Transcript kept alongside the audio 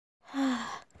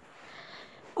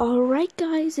Alright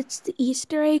guys, it's the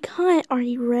Easter egg hunt. Are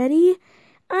you ready?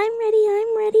 I'm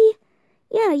ready.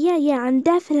 Yeah, I'm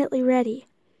definitely ready.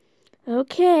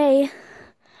 Okay.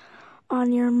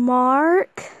 On your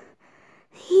mark.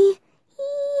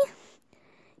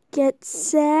 Get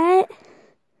set.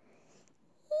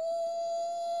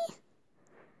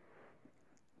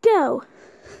 Go.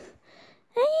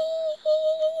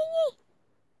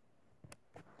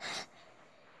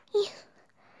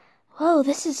 Whoa,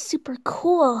 this is super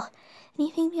cool.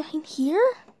 Anything behind here?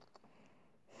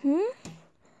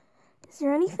 Is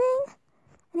there anything?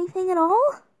 Anything at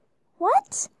all?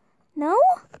 What? No?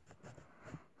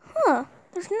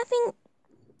 There's nothing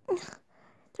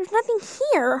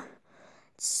here.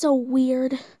 It's so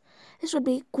weird. This would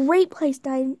be a great place to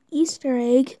hide an Easter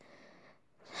egg.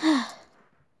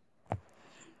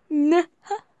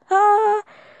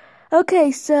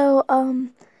 Okay, so,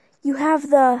 you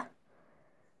have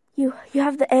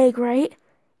the egg, right?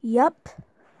 Yup.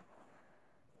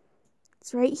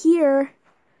 It's right here.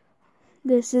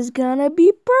 This is gonna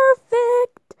be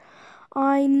perfect.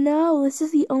 I know, this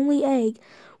is the only egg.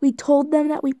 We told them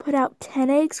that we put out 10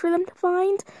 eggs for them to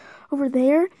find over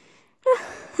there.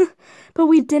 But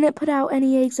we didn't put out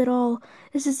any eggs at all.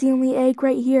 This is the only egg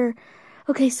right here.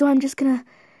 Okay, so I'm just gonna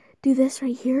do this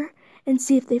right here and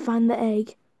see if they find the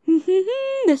egg.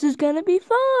 This is gonna be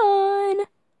fun.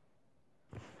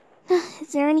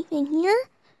 Is there anything here?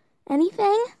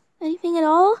 Anything? Anything at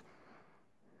all?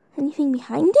 Anything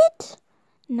behind it?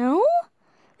 No?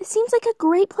 It seems like a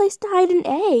great place to hide an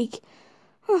egg.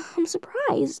 I'm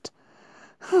surprised.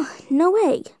 No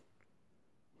egg.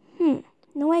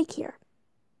 No egg here.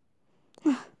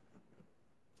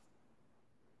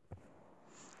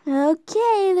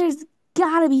 Okay, there's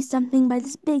gotta be something by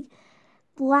this big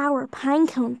flower pine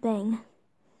cone thing.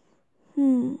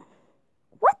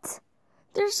 What?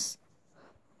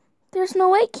 There's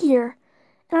no egg here.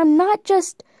 And I'm not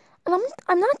just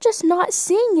not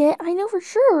seeing it. I know for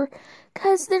sure,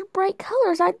 'cause they're bright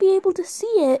colors. I'd be able to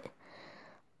see it.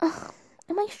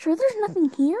 Am I sure there's nothing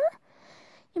here?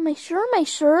 Am I sure?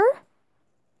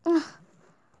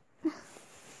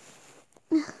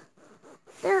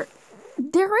 There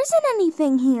isn't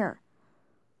anything here.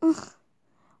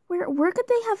 Where could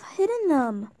they have hidden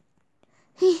them?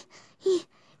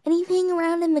 Anything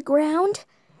around in the ground?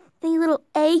 Any little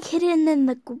egg hidden in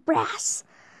the grass?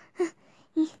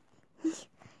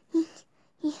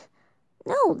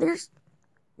 No, there's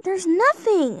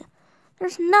nothing.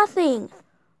 There's nothing.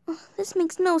 This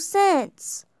makes no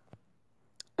sense.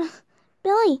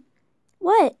 Billy,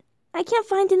 what? I can't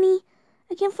find any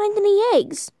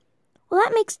eggs. Well,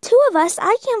 that makes 2 of us.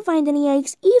 I can't find any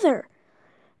eggs either.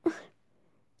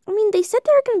 I mean, they said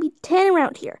there were going to be 10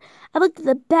 around here. I looked at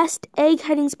the best egg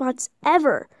hiding spots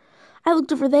ever. I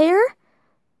looked over there,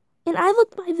 and I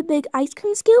looked by the big ice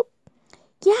cream scoop.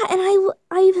 Yeah, and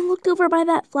I even looked over by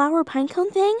that flower pine cone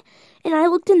thing, and I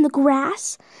looked in the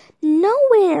grass.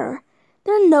 Nowhere.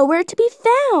 They're nowhere to be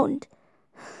found.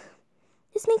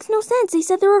 This makes no sense. They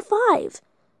said there were 5.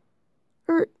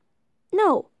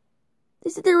 No. They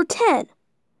said there were 10.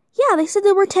 Yeah, they said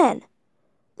there were 10.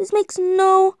 This makes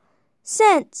no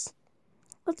sense.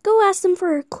 Let's go ask them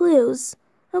for clues.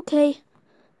 Okay.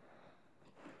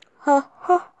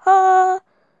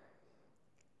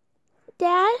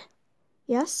 Dad?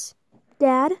 Yes?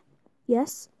 Dad?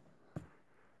 Yes?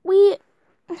 We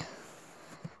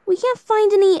can't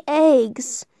find any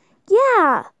eggs.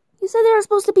 Yeah, you said there were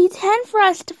supposed to be 10 for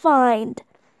us to find.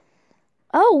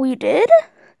 Oh, we did?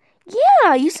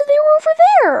 Yeah, you said they were over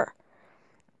there.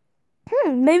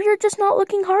 Maybe you're just not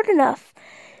looking hard enough.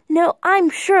 No, I'm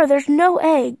sure there's no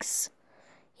eggs.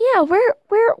 Yeah, where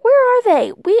are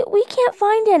they? We can't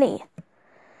find any.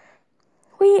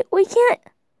 We can't.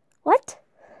 What?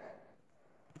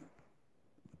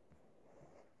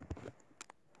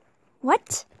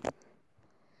 What?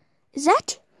 Is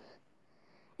that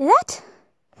an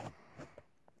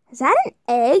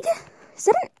egg? Is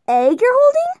that an egg you're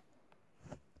holding?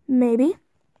 Maybe.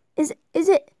 Is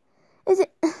it?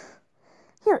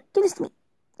 Here, give this to me.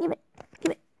 Give it.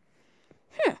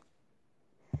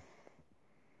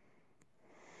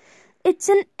 It's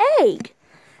an egg.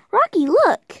 Rocky,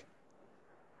 look.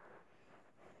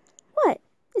 What?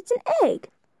 It's an egg.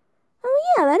 Oh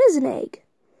yeah, that is an egg.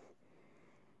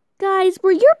 Guys,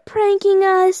 were you pranking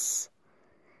us?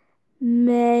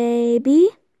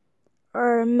 Maybe.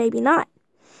 Or maybe not.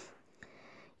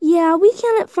 Yeah, we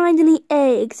can't find any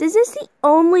eggs. Is this the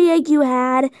only egg you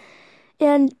had?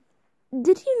 And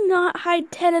did you not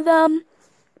hide 10 of them?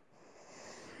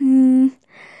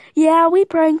 Yeah, we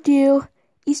pranked you.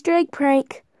 Easter egg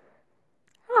prank.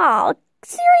 Oh,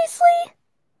 seriously?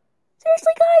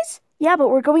 Seriously, guys? Yeah, but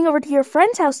we're going over to your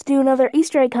friend's house to do another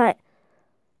Easter egg hunt.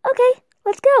 Okay,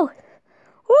 let's go.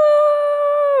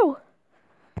 Whoa!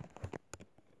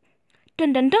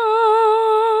 Dun dun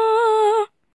dun!